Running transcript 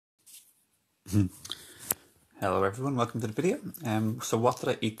Hello everyone, welcome to the video. So what did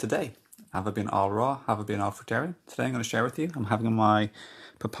I eat today? Have I been all raw? Have I been all fruitarian? Today I'm going to share with you. I'm having my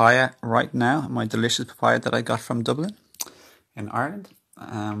papaya right now, my delicious papaya that I got from Dublin in Ireland.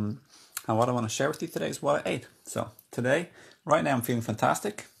 And what I want to share with you today is what I ate. So today, right now I'm feeling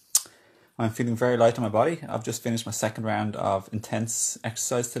fantastic. I'm feeling very light on my body. I've just finished my second round of intense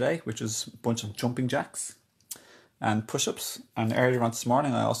exercise today, which was a bunch of jumping jacks and push-ups, and earlier on this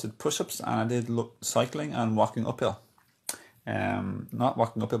morning I also did push-ups and I did cycling and walking uphill. Not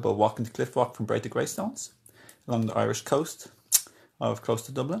walking uphill, but walking the cliff walk from Bray to Greystones along the Irish coast of close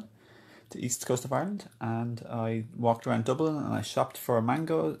to Dublin, the east coast of Ireland. And I walked around Dublin and I shopped for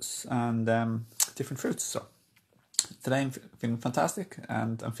mangoes and different fruits. So today I'm feeling fantastic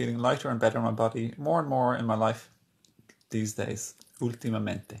and I'm feeling lighter and better in my body more and more in my life these days.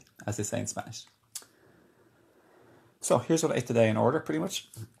 Últimamente, as they say in Spanish. So here's what I ate today in order, pretty much.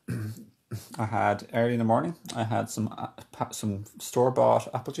 I had early in the morning. I had some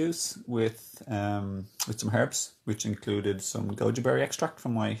store-bought apple juice with some herbs, which included some goji berry extract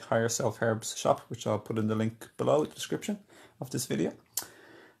from my Higher Self Herbs shop, which I'll put in the link below in the description of this video.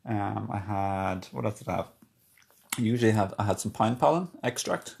 I had, what else did I have? I had some pine pollen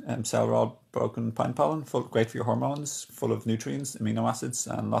extract, cell broken pine pollen, great for your hormones, full of nutrients, amino acids,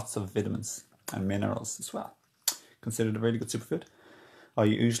 and lots of vitamins and minerals as well. Considered a really good superfood. I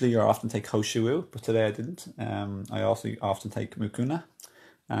usually or often take Hoshiwu, but today I didn't. I also often take Mucuna,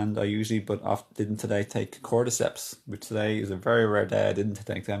 and I usually didn't today take Cordyceps, which today is a very rare day I didn't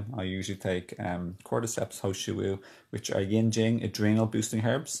take them. I usually take Cordyceps, Hoshiwu, which are yin jing adrenal boosting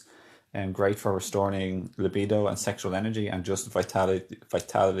herbs, and great for restoring libido and sexual energy and just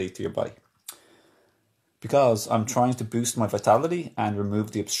vitality to your body. Because I'm trying to boost my vitality and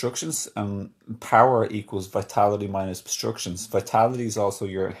remove the obstructions, and power equals vitality minus obstructions. Vitality is also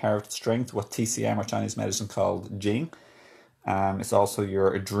your inherited strength, what TCM or Chinese medicine called Jing. It's also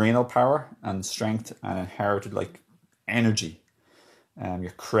your adrenal power and strength and inherited energy,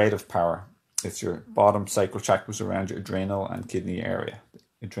 your creative power. It's your bottom sacral chakras around your adrenal and kidney area.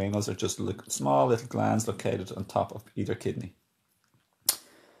 Adrenals are just small little glands located on top of either kidney.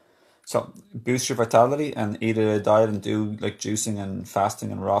 So boost your vitality and eat a diet and do like juicing and fasting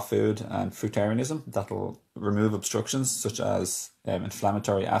and raw food and fruitarianism. That'll remove obstructions such as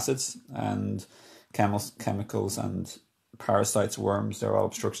inflammatory acids and chemicals and parasites, worms. They're all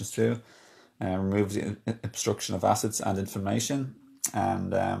obstructions too. Remove the obstruction of acids and inflammation,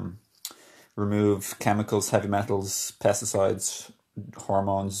 and remove chemicals, heavy metals, pesticides,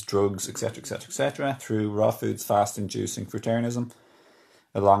 hormones, drugs, etc., etc., etc. through raw foods, fasting, juicing, fruitarianism,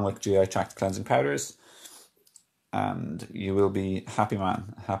 along with GI tract cleansing powders, and you will be happy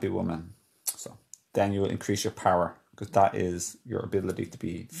man, happy woman. So then you will increase your power, because that is your ability to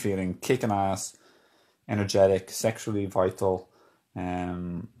be feeling kicking ass, energetic, sexually vital,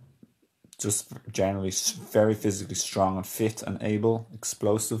 just generally very physically strong and fit and able,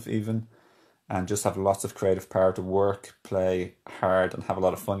 explosive even, and just have lots of creative power to work, play hard, and have a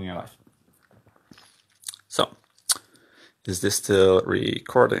lot of fun in your life. So, is this still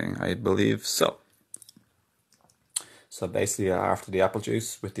recording? I believe so. So basically, after the apple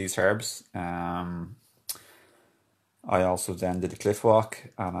juice with these herbs, I also then did a cliff walk,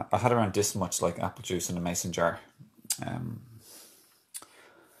 and I had around this much apple juice in a mason jar.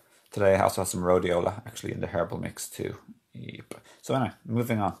 Today I also had some rhodiola actually in the herbal mix too. Yep. So anyway,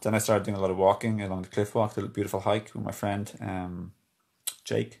 moving on. Then I started doing a lot of walking along the cliff walk, a beautiful hike with my friend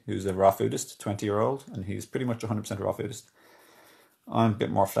Jake, who's a raw foodist, 20-year-old, and he's pretty much 100% raw foodist. I'm a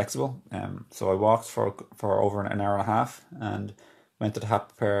bit more flexible, so I walked for over an hour and a half and went to the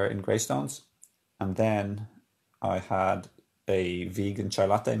Happy Pear in Greystones, and then I had a vegan chai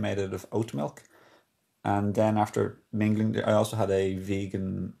latte made out of oat milk, and then after mingling, I also had a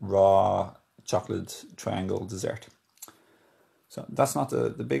vegan raw chocolate triangle dessert. So that's not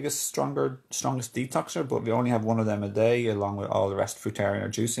the biggest, strongest detoxer, but we only have one of them a day along with all the rest fruitarian or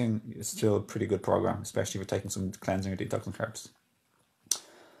juicing. It's still a pretty good program, especially if you're taking some cleansing or detoxing carbs.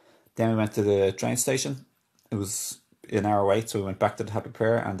 Then we went to the train station. It was an hour wait, so we went back to the Happy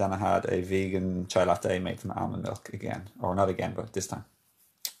Pear, and then I had a vegan chai latte made from almond milk again. Or not again, but this time.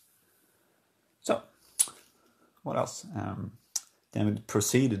 So, what else? Then we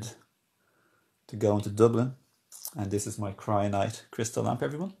proceeded to go into Dublin, and this is my Cryonite crystal lamp,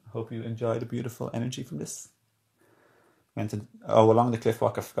 everyone. I hope you enjoy the beautiful energy from this. Along the cliff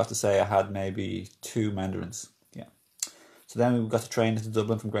walk, I forgot to say I had maybe 2 mandarins. Yeah. So then we got the train into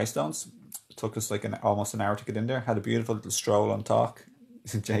Dublin from Greystones. It took us almost an hour to get in there. Had a beautiful little stroll and talk.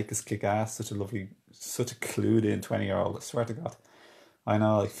 Jake is kick ass, such a clued in 20-year-old, I swear to God. I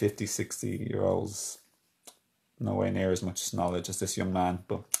know like 50, 60 year olds, nowhere near as much knowledge as this young man.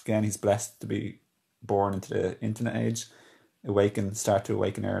 But again, he's blessed to be born into the internet age, start to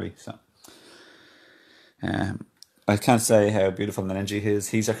awaken early. So I can't say how beautiful an energy he is.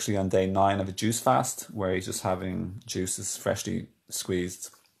 He's actually on day 9 of a juice fast where he's just having juices freshly squeezed.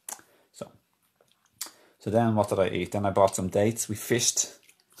 So then what did I eat? Then I bought some dates. We fished.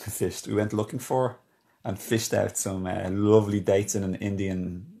 We went looking for and fished out some lovely dates in an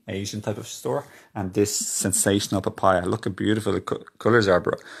Indian Asian type of store. And this sensational papaya. Look how beautiful the colours are,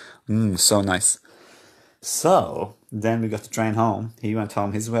 bro. So nice. So then we got the train home. He went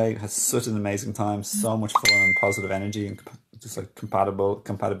home his way, had such an amazing time, so much fun and positive energy and just like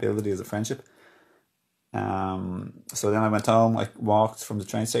compatibility as a friendship. So then I went home, I walked from the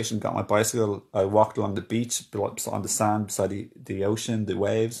train station, got my bicycle, I walked along the beach, on the sand beside the ocean, the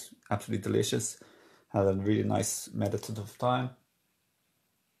waves, absolutely delicious. Had a really nice meditative time.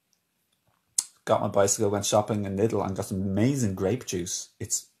 Got my bicycle, went shopping in Lidl and got some amazing grape juice.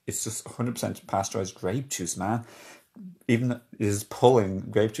 It's just 100% pasteurized grape juice, man. Even is pulling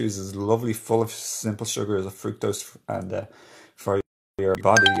grape juice is lovely, full of simple sugars of fructose, and for your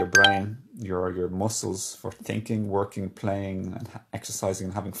body, your brain, your muscles, for thinking, working, playing, and exercising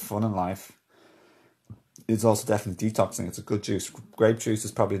and having fun in life. It's also definitely detoxing. It's a good juice. Grape juice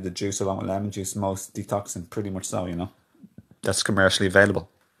is probably the juice, along with lemon juice, most detoxing, pretty much so, That's commercially available.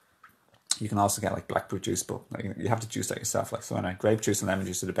 You can also get like blackfruit juice, but you have to juice that yourself. So anyway, grape juice and lemon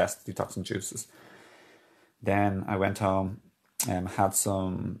juice are the best detoxing juices. Then I went home and had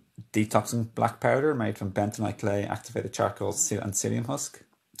some detoxing black powder made from bentonite clay, activated charcoal, and psyllium husk.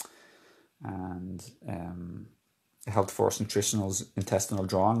 And Health Force Nutritional's intestinal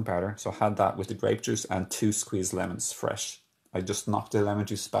drawing powder. So I had that with the grape juice and 2 squeezed lemons fresh. I just knocked the lemon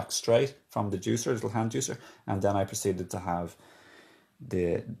juice back straight from the juicer, little hand juicer, and then I proceeded to have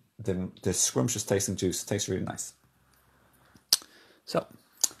the scrumptious tasting juice. It tastes really nice. So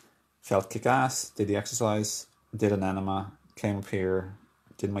felt kick ass, did the exercise, did an enema, came up here,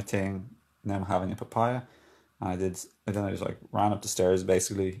 did my thing. Now I'm having a papaya. And then I just like ran up the stairs,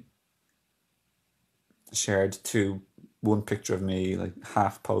 basically shared one picture of me like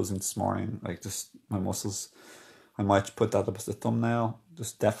half posing this morning, like just my muscles. I might put that up as a thumbnail.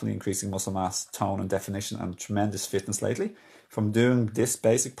 Just definitely increasing muscle mass, tone and definition, and tremendous fitness lately. From doing this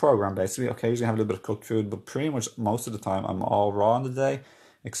basic program, basically, occasionally have a little bit of cooked food, but pretty much most of the time I'm all raw in the day,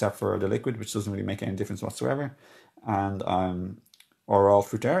 except for the liquid, which doesn't really make any difference whatsoever. And or all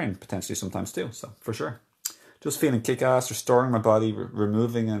fruitarian potentially sometimes too. So for sure, just feeling kick-ass, restoring my body,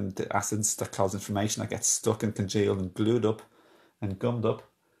 removing the acids that cause inflammation that gets stuck and congealed and glued up and gummed up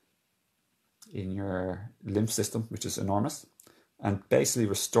in your lymph system, which is enormous. And basically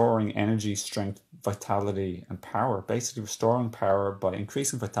restoring energy, strength, vitality, and power. Basically restoring power by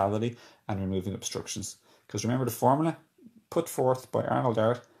increasing vitality and removing obstructions. Because remember the formula put forth by Arnold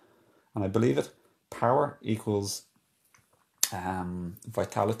Dart, and I believe it, power equals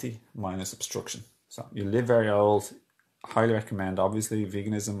vitality minus obstruction. So you live very old. Highly recommend, obviously,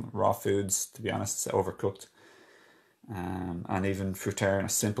 veganism, raw foods, to be honest, it's overcooked. And even fruitarian,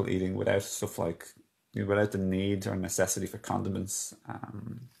 simple eating without stuff like, without the need or necessity for condiments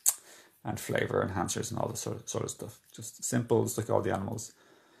and flavor enhancers and all this sort of stuff. Just simple, just like all the animals.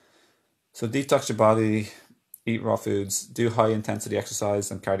 So detox your body, eat raw foods, do high intensity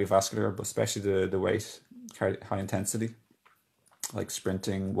exercise and cardiovascular, but especially the weight, high intensity, like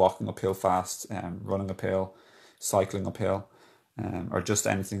sprinting, walking uphill fast, running uphill, cycling uphill, or just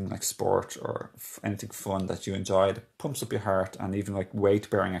anything like sport or anything fun that you enjoy that pumps up your heart, and even like weight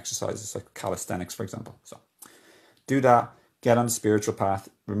bearing exercises like calisthenics, for example. So do that, get on the spiritual path,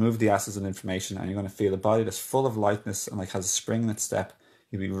 remove the acids and inflammation, and you're going to feel a body that's full of lightness and like has a spring in its step.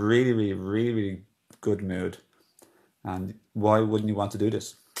 You'll be really, really, really, really good mood. And why wouldn't you want to do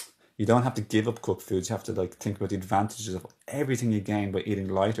this? You don't have to give up cooked foods. You have to like think about the advantages of everything you gain by eating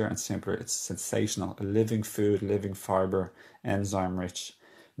lighter and simpler. It's sensational. A living food, living fiber, enzyme rich,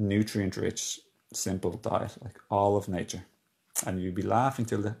 nutrient rich, simple diet, like all of nature. And you'll be laughing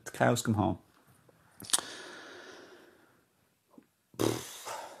till the cows come home.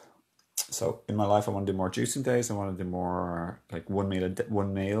 So in my life, I want to do more juicing days. I want to do more like one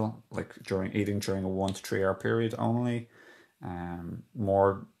meal, like during a 1 to 3 hour period only.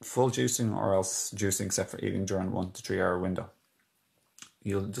 More full juicing, or else juicing except for eating during 1 to 3 hour window.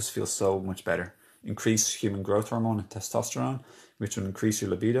 You'll just feel so much better. Increase human growth hormone and testosterone, which will increase your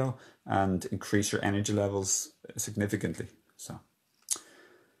libido and increase your energy levels significantly. So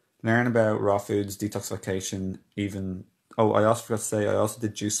learn about raw foods, detoxification, even Oh, I also forgot to say, I also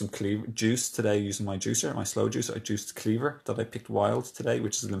did juice some juice today using my juicer, my slow juicer. I juiced cleaver that I picked wild today,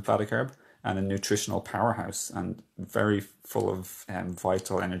 which is a lymphatic herb and a nutritional powerhouse and very full of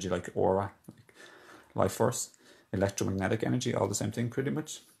vital energy like aura, like life force, electromagnetic energy, all the same thing pretty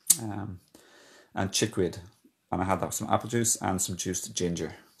much. Um, and chickweed. And I had that with some apple juice and some juiced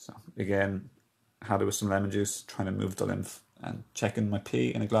ginger. So again, had it with some lemon juice, trying to move the lymph and checking my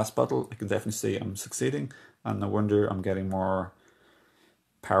pee in a glass bottle. I can definitely see I'm succeeding, and no wonder I'm getting more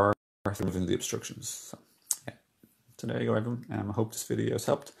power through moving the obstructions. So yeah, so there you go, everyone. I hope this video has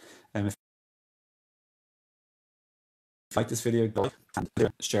helped. If you like this video, go and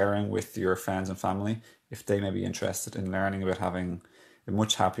sharing with your friends and family if they may be interested in learning about having a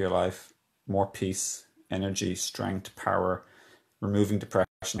much happier life, more peace, energy, strength, power, removing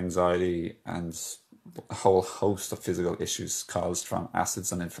depression, anxiety, and a whole host of physical issues caused from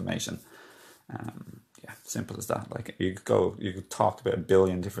acids and inflammation. Yeah, simple as that. Like you could talk about a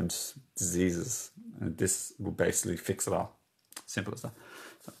billion different diseases, and this will basically fix it all. Simple as that.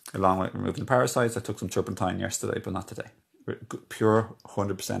 So, along with removing the parasites, I took some turpentine yesterday, but not today. Pure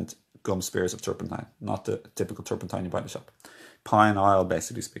 100% gum spears of turpentine, not the typical turpentine you buy in the shop. Pine oil,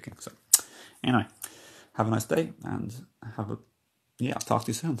 basically speaking. So, anyway, have a nice day, and I'll talk to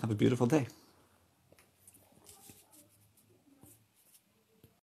you soon. Have a beautiful day.